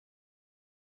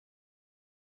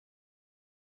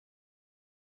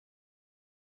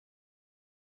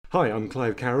Hi, I'm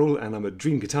Clive Carroll and I'm at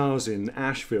Dream Guitars in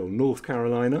Asheville, North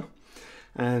Carolina.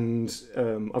 And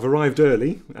I've arrived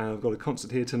early. I've got a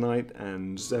concert here tonight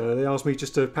and they asked me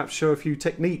just to perhaps show a few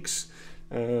techniques.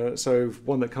 So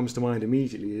one that comes to mind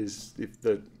immediately is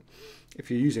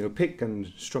if you're using a pick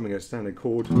and strumming a standard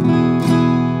chord,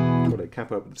 got a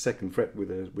cap up at the second fret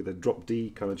with a drop D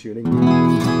kind of tuning.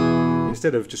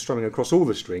 Instead of just strumming across all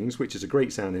the strings, which is a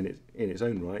great sound in its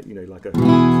own right, you know, like a.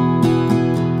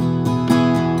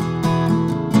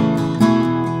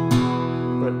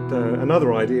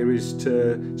 Another idea is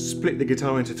to split the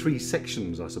guitar into three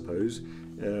sections, I suppose,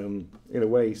 in a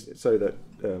way so that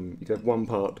you can have one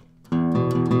part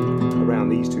around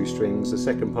these two strings, the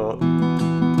second part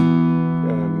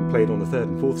played on the third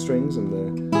and fourth strings, and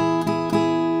the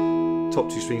top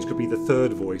two strings could be the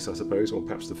third voice, I suppose, or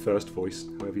perhaps the first voice,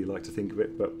 however you like to think of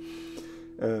it. But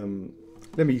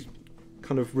let me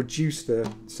kind of reduce the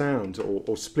sound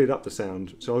or split up the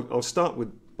sound. So I'll start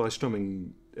by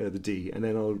strumming the D, and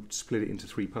then I'll split it into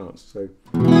three parts. So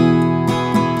kind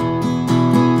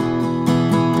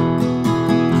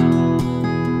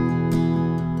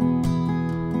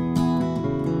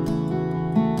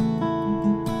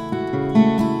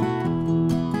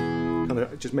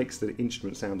of, it just makes the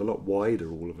instrument sound a lot wider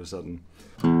all of a sudden.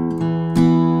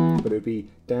 But it would be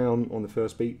down on the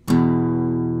first beat, up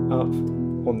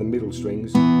on the middle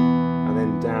strings, and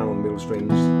then down on the middle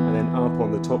strings, and then up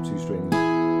on the top two strings.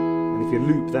 And if you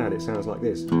loop that, it sounds like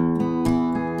this. And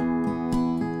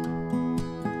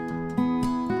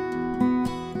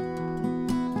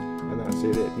that's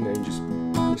it. You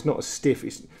know, it's not as stiff.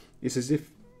 It's as if,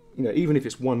 you know, even if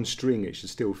it's one string, it should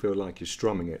still feel like you're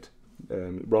strumming it,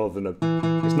 rather than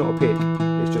it's not a pick.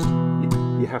 It's just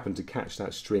you happen to catch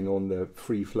that string on the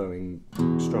free-flowing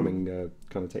strumming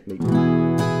kind of technique.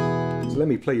 So let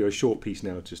me play you a short piece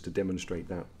now, just to demonstrate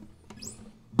that.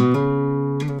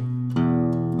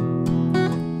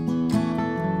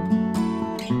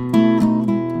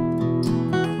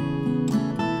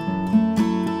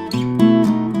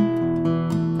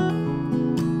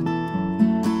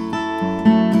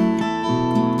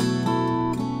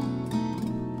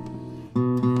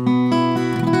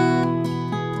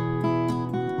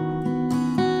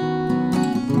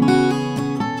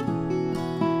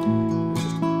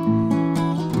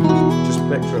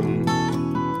 Plectrum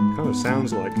kind of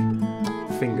sounds like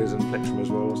fingers and plectrum as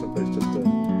well, so it's just